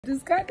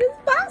Just got this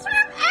box from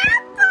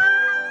Apple.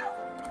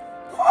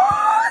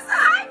 Oh, it's an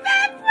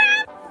iPad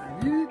Pro. I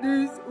need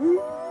this.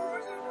 Ooh,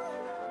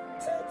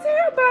 2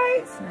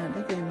 terabytes. Now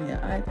they gave me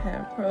an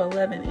iPad Pro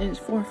 11-inch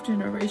 4th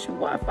generation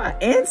Wi-Fi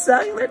and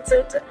cellular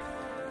too.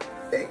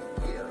 Thank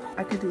you.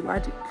 I can do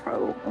Logic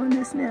Pro on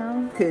this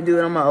now. Couldn't do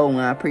it on my own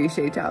one. I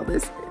appreciate y'all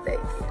listening.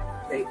 Thank you.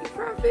 Thank you,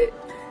 Prophet.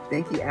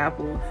 Thank you,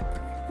 Apple.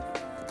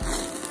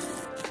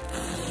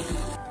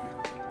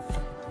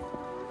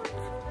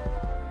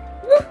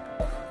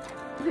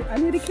 I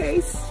need a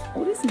case.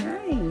 Oh, this is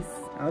nice.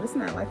 Oh, this is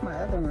not like my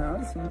other one. I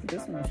just want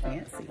this one's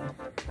fancy.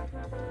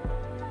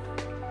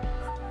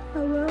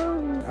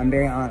 Hello. I'm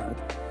very honored.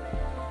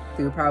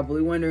 So you're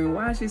probably wondering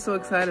why she's so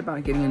excited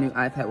about getting a new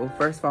iPad. Well,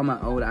 first of all,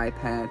 my old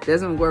iPad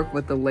doesn't work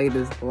with the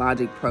latest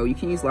Logic Pro. You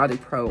can use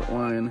Logic Pro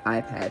on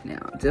iPad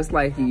now, just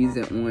like you use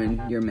it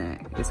on your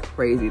Mac. It's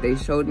crazy. They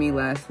showed me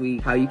last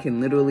week how you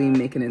can literally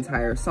make an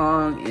entire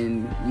song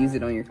and use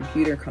it on your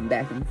computer, come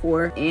back and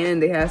forth.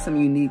 And they have some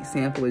unique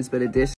samplers, but additionally,